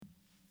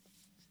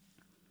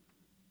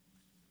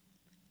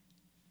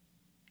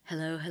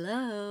Hello,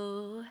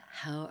 hello.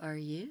 How are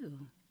you?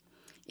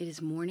 It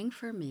is morning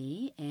for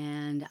me,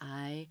 and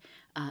I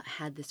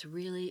had this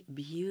really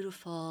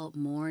beautiful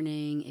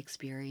morning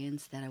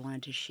experience that I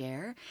wanted to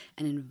share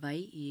and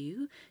invite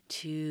you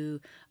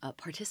to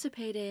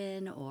participate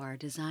in or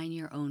design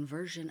your own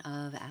version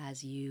of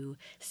as you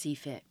see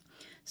fit.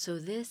 So,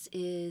 this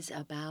is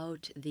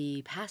about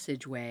the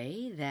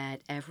passageway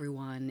that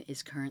everyone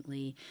is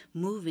currently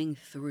moving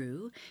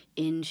through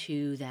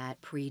into that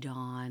pre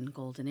dawn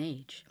golden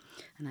age.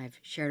 And I've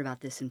shared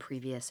about this in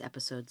previous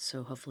episodes,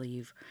 so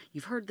hopefully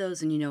you've heard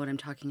those and you know what I'm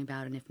talking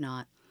about. And if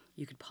not,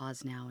 you could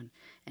pause now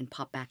and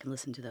pop back and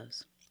listen to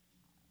those.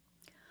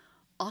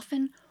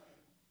 Often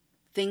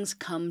things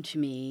come to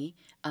me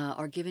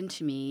are given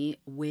to me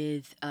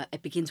with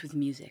it begins with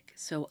music.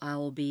 So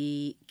I'll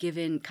be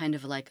given kind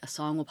of like a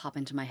song will pop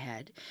into my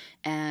head,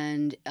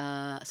 and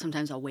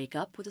sometimes I'll wake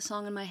up with a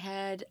song in my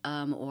head,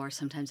 or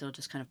sometimes it'll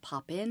just kind of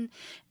pop in,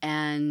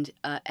 and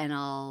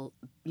I'll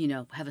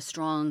have a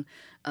strong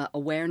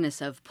awareness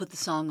of put the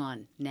song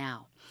on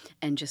now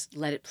and just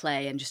let it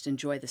play and just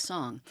enjoy the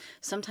song.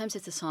 Sometimes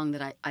it's a song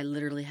that I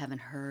literally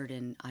haven't heard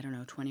in, I don't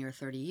know, 20 or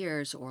 30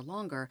 years or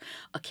longer.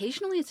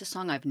 Occasionally it's a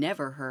song I've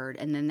never heard,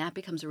 and then that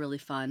becomes a really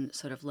fun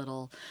sort of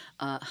little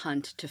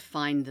hunt to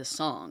find the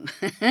song.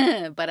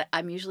 But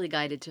I'm usually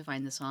guided to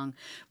find the song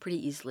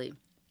pretty easily.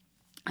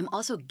 I'm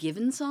also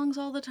given songs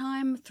all the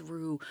time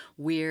through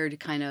weird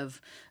kind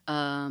of,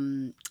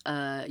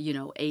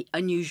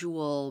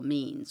 unusual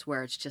means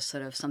where it's just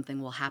sort of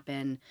something will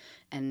happen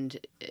and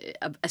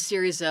a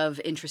series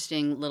of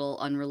interesting little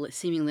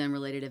seemingly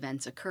unrelated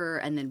events occur,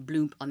 and then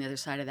bloop, on the other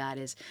side of that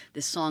is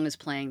this song is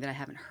playing that I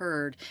haven't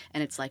heard,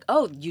 and it's like,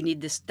 oh, you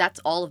need this. That's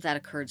all of that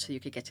occurred so you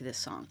could get to this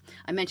song.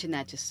 I mentioned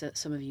that just so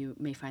some of you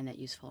may find that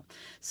useful.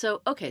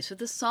 So, okay, so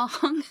the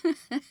song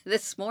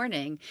this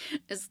morning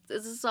is a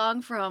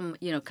song from,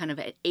 kind of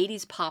an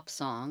 80s pop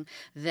song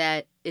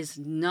that is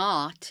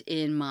not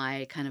in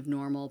my kind of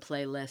normal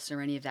playlists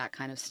or any of that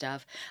kind of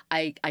stuff.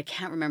 I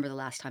can't remember the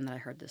last time that I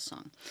heard this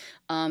song.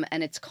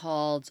 And it's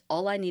called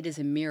All I Need Is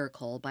a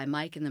Miracle by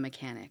Mike and the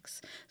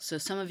Mechanics. So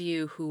some of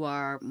you who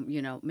are,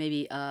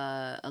 maybe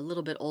a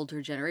little bit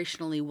older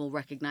generationally will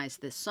recognize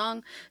this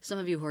song. Some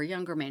of you who are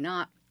younger may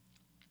not.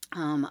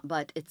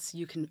 But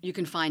you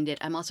can find it.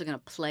 I'm also going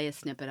to play a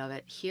snippet of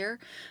it here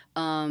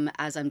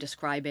as I'm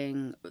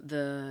describing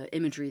the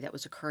imagery that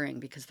was occurring,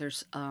 because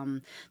there's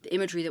the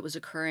imagery that was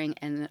occurring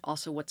and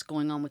also what's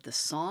going on with the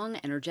song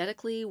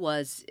energetically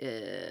was,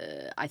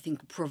 I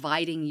think,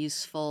 providing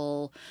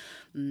useful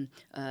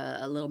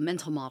little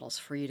mental models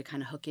for you to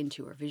kind of hook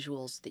into, or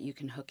visuals that you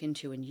can hook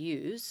into and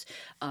use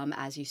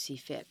as you see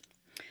fit.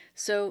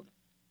 So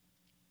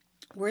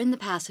we're in the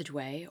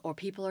passageway, or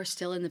people are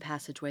still in the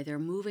passageway. They're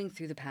moving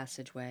through the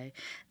passageway.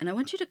 And I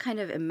want you to kind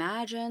of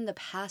imagine the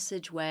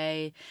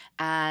passageway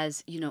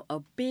as, a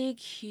big,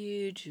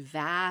 huge,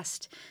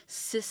 vast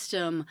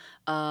system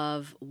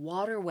of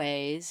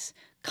waterways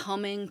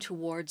coming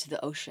towards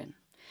the ocean.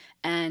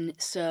 And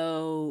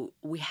so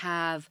we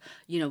have,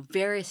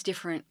 various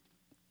different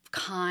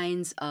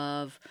kinds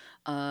of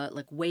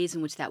like ways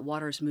in which that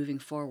water is moving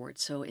forward.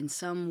 So in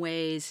some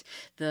ways,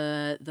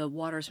 the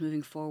water is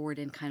moving forward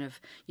in kind of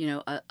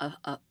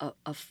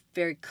a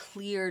very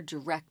clear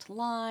direct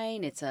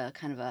line. It's a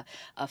kind of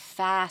a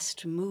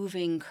fast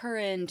moving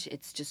current.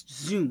 It's just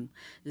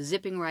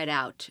zipping right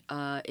out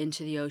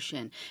into the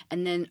ocean.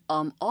 And then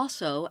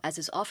also, as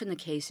is often the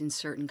case in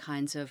certain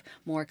kinds of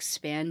more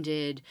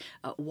expanded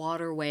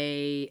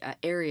waterway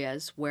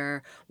areas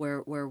where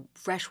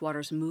fresh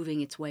water is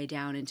moving its way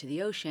down into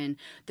the ocean,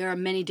 there are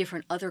many different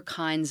other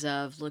kinds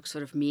of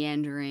sort of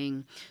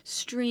meandering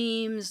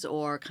streams,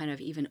 or kind of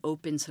even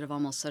open, sort of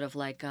almost sort of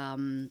like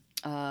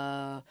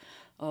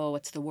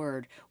what's the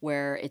word?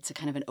 Where it's a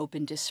kind of an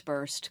open,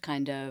 dispersed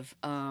kind of,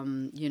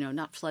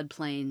 not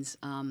floodplains.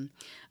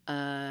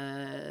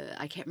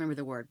 I can't remember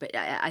the word, but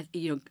I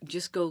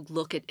just go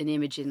look at an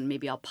image, and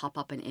maybe I'll pop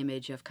up an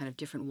image of kind of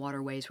different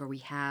waterways where we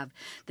have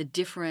the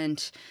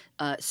different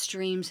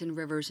streams and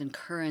rivers and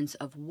currents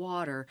of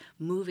water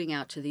moving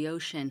out to the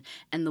ocean,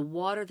 and the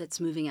water that's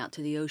moving out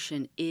to the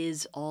ocean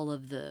is all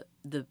of the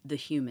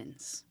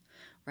humans.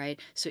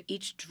 Right? So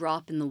each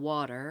drop in the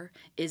water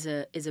is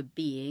a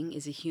being,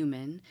 is a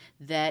human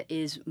that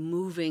is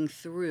moving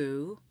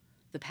through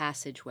the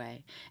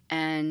passageway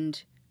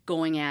and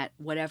going at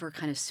whatever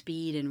kind of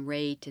speed and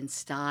rate and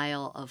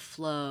style of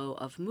flow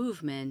of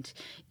movement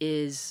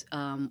is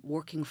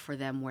working for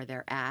them where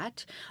they're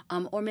at,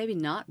 or maybe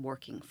not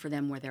working for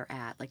them where they're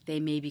at. Like they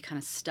may be kind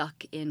of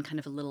stuck in kind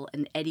of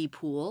an eddy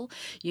pool,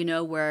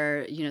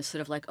 where,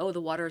 sort of like, oh, the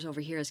water is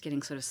over here is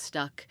getting sort of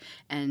stuck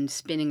and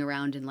spinning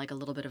around in like a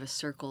little bit of a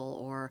circle,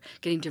 or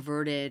getting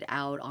diverted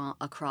out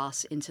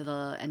across into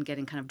and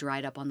getting kind of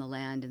dried up on the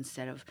land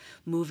instead of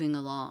moving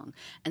along.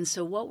 And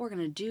so what we're going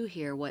to do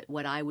here,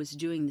 what I was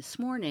doing doing this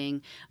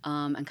morning,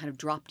 and kind of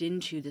dropped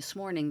into this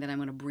morning that I'm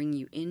going to bring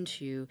you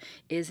into,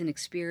 is an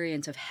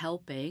experience of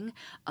helping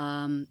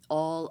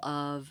all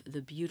of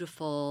the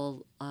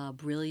beautiful,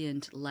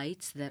 brilliant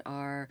lights that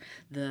are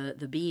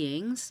the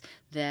beings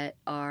that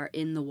are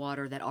in the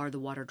water, that are the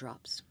water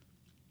drops.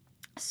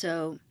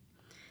 So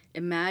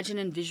imagine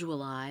and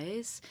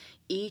visualize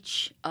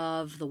each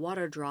of the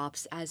water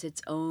drops as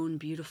its own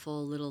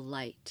beautiful little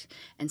light.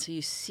 And so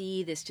you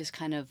see this just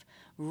kind of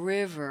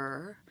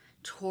river,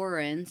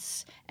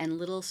 torrents, and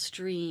little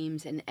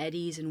streams and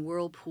eddies and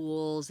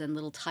whirlpools and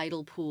little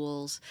tidal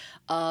pools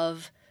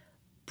of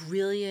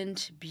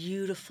brilliant,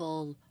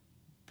 beautiful,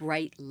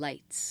 bright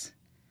lights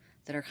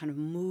that are kind of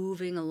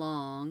moving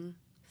along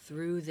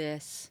through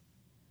this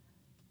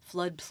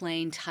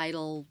floodplain,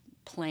 tidal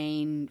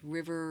plain,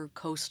 river,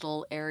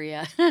 coastal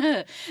area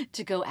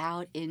to go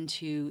out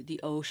into the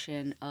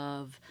ocean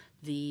of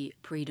the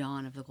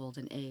pre-dawn of the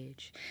golden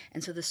age.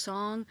 And so the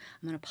song,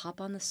 I'm going to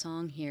pop on the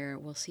song here.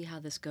 We'll see how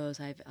this goes.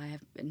 I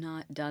have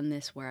not done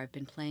this where I've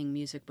been playing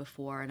music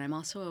before, and I'm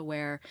also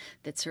aware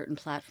that certain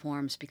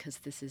platforms, because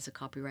this is a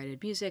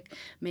copyrighted music,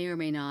 may or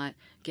may not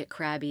get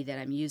crabby that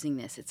I'm using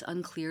this. It's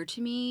unclear to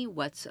me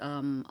what's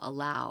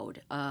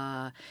allowed,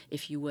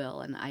 if you will,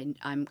 and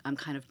I'm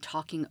kind of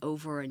talking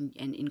over and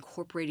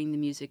incorporating the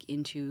music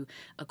into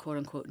a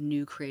quote-unquote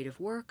new creative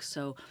work,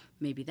 so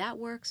maybe that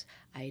works.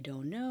 I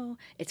don't know.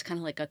 It's kind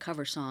of like a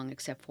cover song,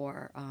 except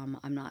for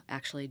I'm not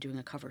actually doing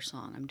a cover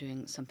song. I'm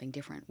doing something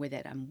different with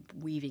it. I'm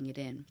weaving it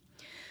in.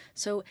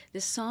 So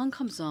this song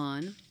comes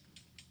on,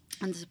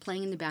 and this is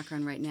playing in the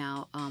background right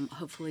now.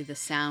 Hopefully the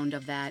sound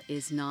of that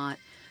is not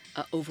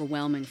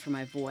overwhelming for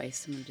my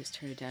voice. I'm going to just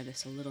turn it down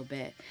just a little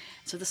bit.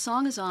 So the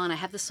song is on. I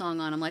have the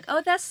song on. I'm like,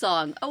 oh, that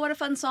song. Oh, what a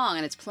fun song.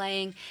 And it's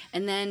playing.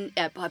 And then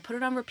I put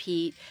it on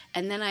repeat.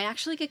 And then I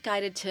actually get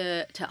guided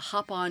to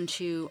hop on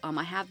to,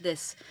 I have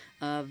this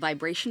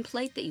vibration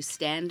plate that you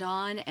stand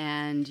on,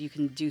 and you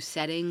can do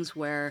settings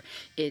where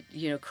it,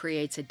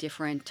 creates a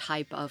different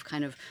type of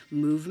kind of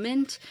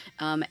movement.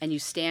 And you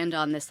stand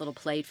on this little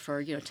plate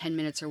for, 10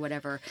 minutes or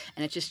whatever.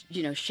 And it just,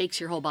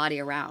 shakes your whole body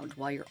around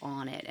while you're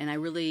on it. And I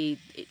really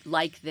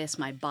like this.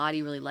 My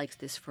body really likes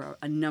this for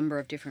a number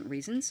of different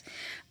reasons.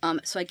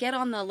 So I get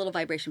on the little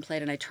vibration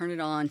plate and I turn it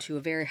on to a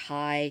very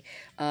high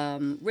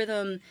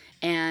rhythm.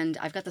 And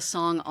I've got the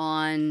song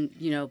on,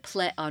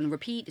 play on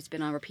repeat. It's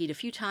been on repeat a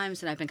few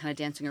times, and I've been kind of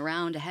dancing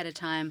around ahead of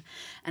time.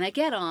 And I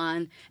get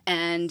on,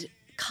 and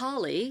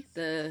Kali,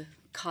 the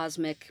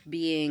cosmic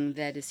being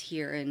that is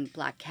here in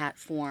black cat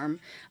form,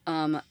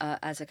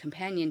 as a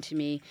companion to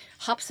me,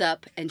 hops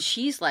up, and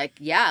she's like,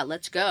 yeah,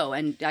 let's go.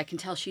 And I can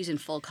tell she's in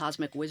full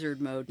cosmic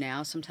wizard mode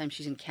now. Sometimes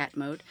she's in cat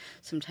mode.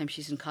 Sometimes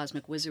she's in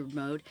cosmic wizard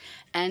mode.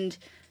 And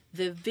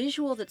the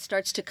visual that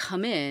starts to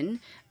come in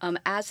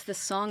as the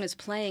song is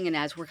playing and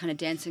as we're kind of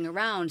dancing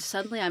around,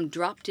 suddenly I'm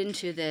dropped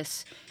into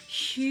this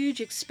huge,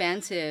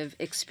 expansive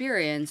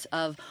experience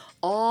of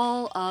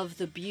all of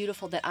the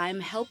beautiful that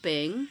I'm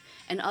helping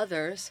and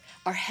others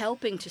are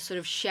helping to sort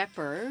of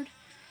shepherd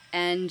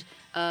and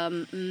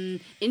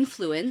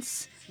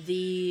influence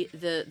the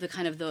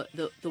kind of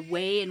the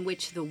way in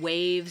which the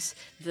waves,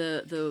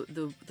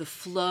 the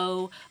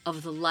flow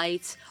of the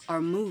lights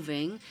are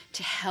moving,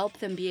 to help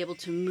them be able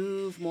to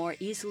move more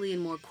easily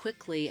and more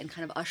quickly, and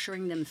kind of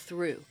ushering them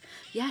through.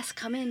 Yes,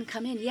 come in.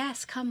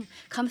 Yes, come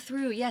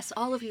through. Yes,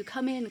 all of you,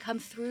 come in, come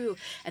through.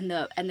 And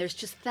there's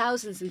just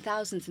thousands and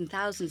thousands and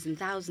thousands and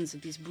thousands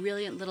of these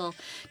brilliant little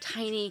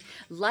tiny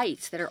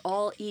lights that are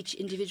all each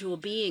individual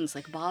beings,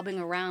 like bobbing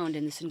around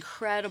in this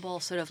incredible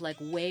sort of like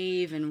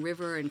wave and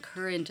river and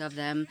current of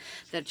them,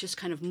 that just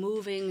kind of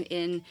moving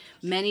in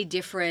many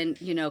different,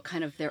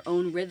 kind of their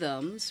own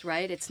rhythms,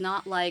 right? It's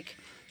not like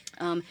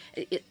a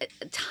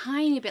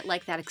tiny bit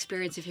like that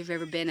experience if you've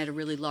ever been at a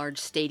really large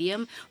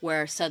stadium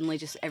where suddenly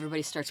just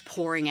everybody starts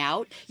pouring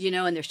out,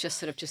 and there's just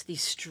sort of just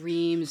these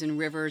streams and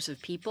rivers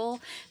of people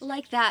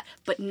like that,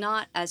 but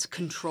not as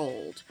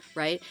controlled,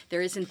 right?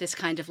 There isn't this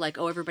kind of like,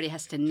 oh, everybody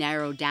has to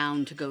narrow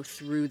down to go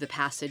through the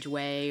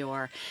passageway,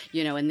 or,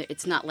 and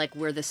it's not like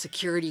we're the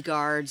security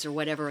guards or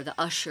whatever, or the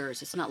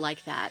ushers. It's not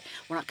like that.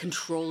 We're not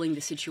controlling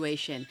the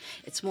situation.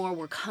 It's more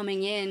we're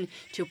coming in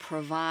to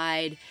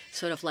provide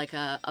sort of like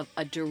a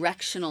directional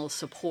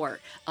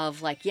support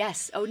of like,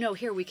 yes, oh no,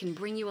 here, we can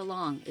bring you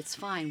along. It's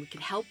fine. We can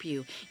help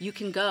you. You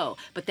can go.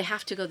 But they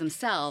have to go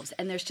themselves.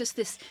 And there's just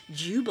this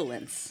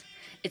jubilance.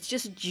 It's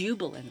just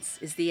jubilance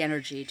is the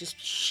energy, just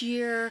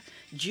sheer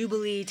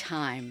Jubilee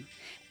time.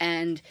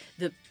 And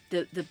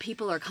the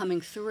people are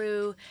coming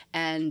through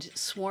and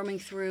swarming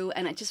through,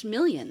 and just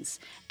millions.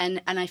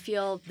 And I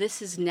feel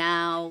this is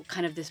now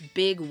kind of this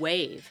big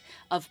wave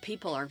of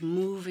people are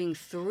moving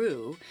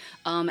through.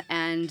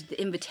 And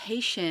the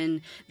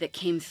invitation that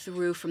came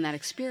through from that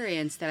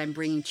experience that I'm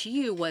bringing to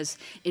you was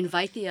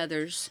invite the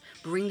others,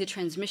 bring the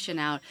transmission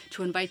out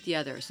to invite the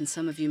others. And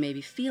some of you may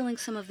be feeling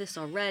some of this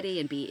already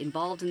and be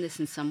involved in this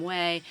in some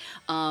way.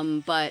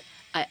 But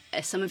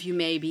some of you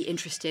may be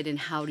interested in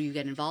how do you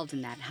get involved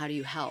in that? How do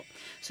you help?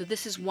 So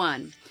this is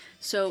one.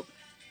 So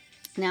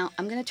now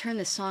I'm going to turn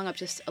this song up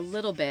just a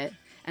little bit,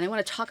 And I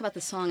want to talk about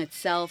the song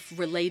itself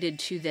related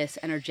to this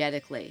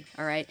energetically,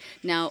 all right?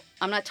 Now,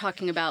 I'm not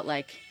talking about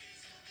like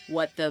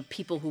what the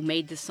people who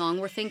made the song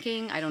were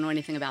thinking. I don't know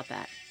anything about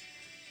that.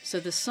 So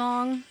the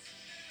song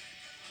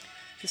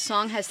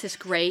has this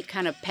great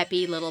kind of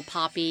peppy little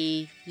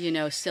poppy,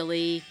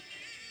 silly,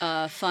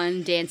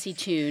 fun, dancey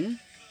tune,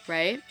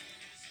 right?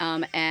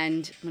 And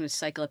I'm going to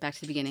cycle it back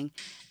to the beginning.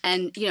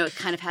 And, it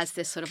kind of has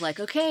this sort of like,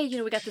 okay,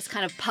 we got this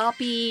kind of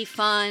poppy,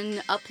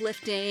 fun,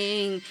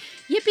 uplifting,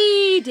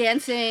 yippee,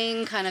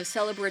 dancing, kind of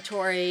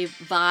celebratory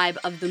vibe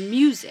of the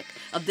music,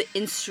 of the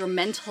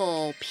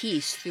instrumental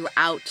piece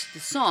throughout the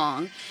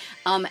song.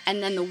 And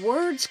then the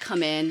words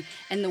come in,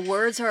 and the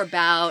words are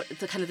about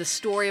the kind of the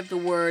story of the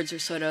words are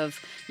sort of,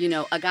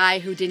 a guy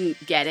who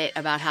didn't get it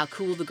about how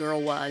cool the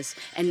girl was,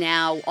 and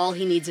now all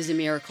he needs is a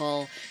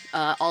miracle.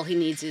 All he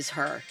needs is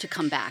her to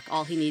come back.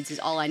 All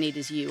I need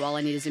is you. All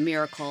I need is a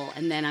miracle.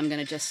 And then I'm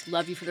going to just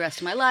love you for the rest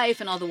of my life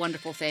and all the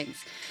wonderful things.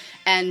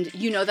 And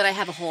you know that I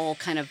have a whole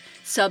kind of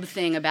sub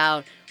thing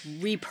about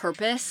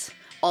repurpose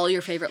all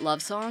your favorite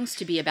love songs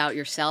to be about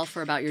yourself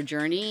or about your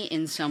journey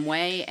in some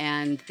way.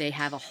 And they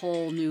have a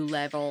whole new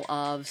level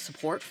of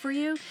support for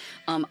you.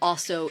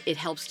 Also, it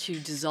helps to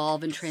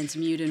dissolve and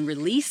transmute and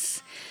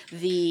release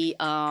the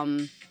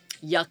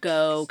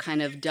yucko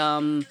kind of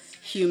dumb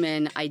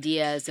human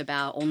ideas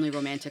about only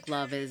romantic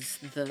love is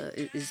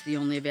the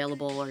only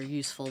available or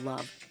useful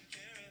love.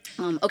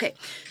 Okay,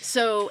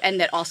 so, and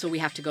that also we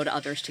have to go to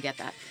others to get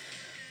that.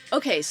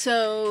 Okay,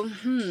 so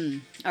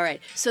all right.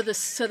 So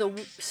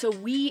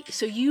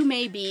you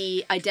may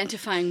be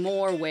identifying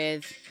more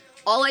with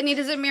all I need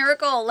is a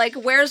miracle. Like,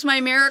 where's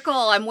my miracle?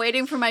 I'm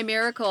waiting for my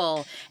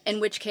miracle. In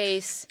which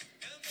case,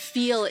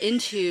 feel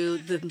into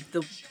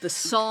the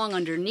song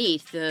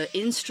underneath, the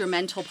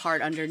instrumental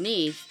part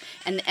underneath,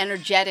 and the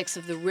energetics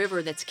of the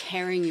river that's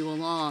carrying you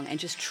along, and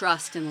just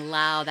trust and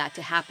allow that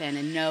to happen,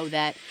 and know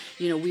that,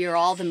 we are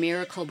all the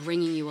miracle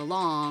bringing you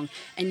along,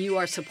 and you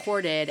are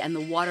supported, and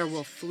the water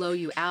will flow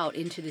you out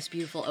into this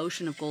beautiful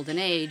ocean of golden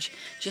age.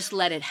 Just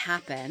let it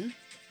happen,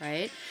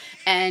 right?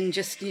 And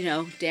just,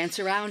 dance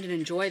around and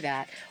enjoy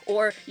that.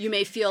 Or you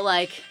may feel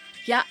like,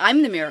 yeah,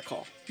 I'm the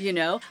miracle.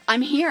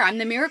 I'm here. I'm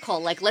the miracle.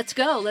 Like, let's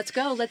go,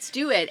 let's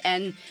do it.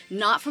 And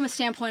not from a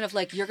standpoint of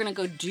like, you're going to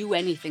go do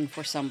anything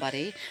for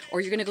somebody or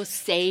you're going to go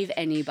save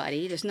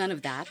anybody. There's none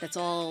of that. That's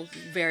all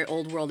very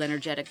old world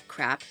energetic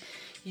crap.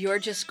 You're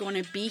just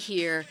going to be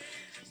here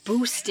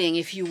boosting,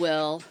 if you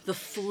will, the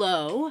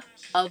flow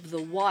of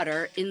the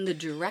water in the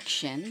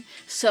direction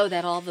so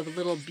that all the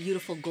little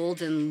beautiful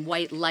golden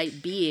white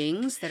light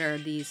beings that are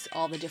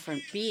all the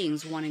different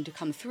beings wanting to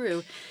come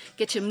through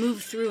get to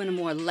move through in a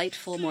more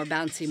lightful, more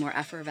bouncy, more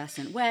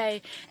effervescent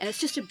way. And it's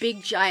just a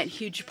big, giant,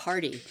 huge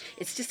party.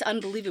 It's just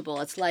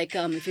unbelievable. It's like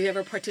if you've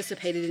ever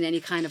participated in any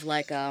kind of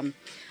like a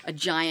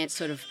giant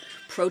sort of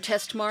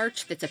protest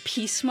march that's a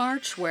peace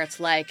march where it's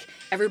like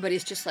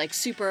everybody's just like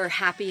super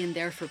happy and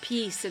there for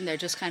peace, and they're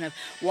just kind of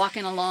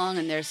walking along,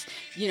 and there's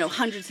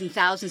hundreds and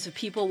thousands of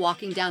people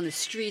walking down the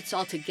streets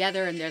all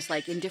together, and there's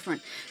like in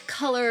different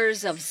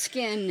colors of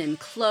skin and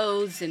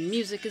clothes, and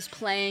music is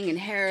playing and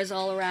hair is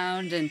all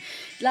around and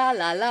la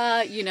la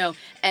la,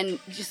 and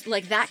just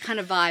like that kind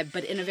of vibe,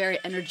 but in a very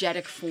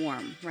energetic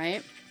form,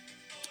 right?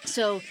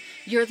 So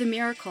you're the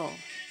miracle,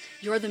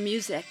 you're the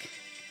music,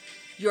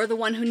 you're the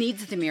one who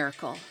needs the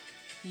miracle.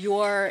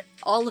 You're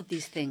all of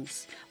these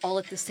things all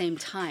at the same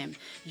time.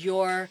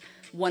 You're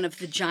one of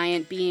the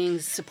giant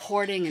beings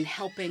supporting and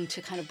helping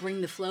to kind of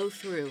bring the flow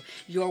through.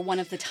 You're one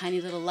of the tiny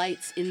little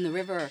lights in the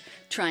river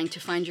trying to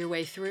find your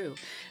way through.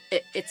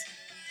 It's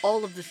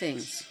all of the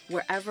things.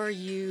 Wherever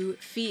you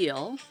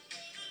feel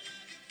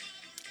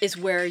is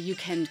where you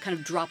can kind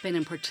of drop in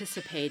and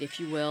participate, if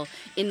you will,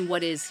 in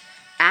what is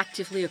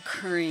actively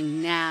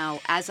occurring now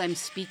as I'm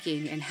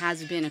speaking and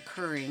has been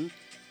occurring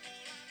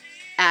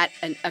at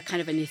a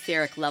kind of an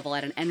etheric level,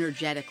 at an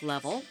energetic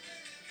level,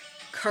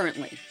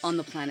 currently on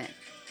the planet.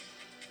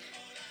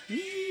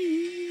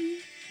 Me,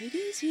 it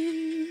is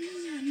you.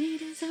 I need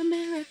is a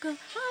miracle. All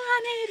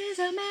I need is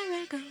a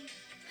miracle.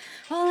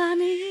 All I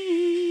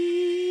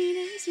need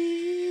is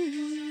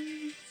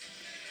you.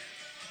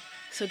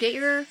 So get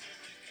your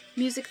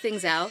music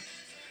things out.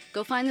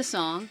 Go find the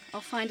song.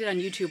 I'll find it on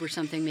YouTube or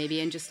something maybe,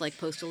 and just like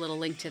post a little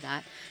link to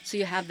that. So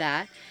you have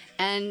that.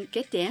 And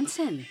get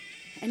dancing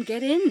and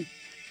get in.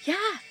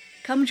 Yeah,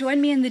 come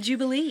join me in the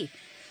Jubilee.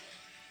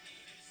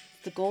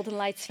 The Golden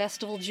Lights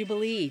Festival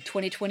Jubilee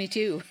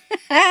 2022.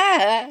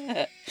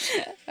 All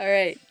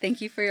right.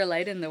 Thank you for your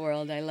light in the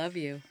world. I love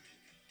you.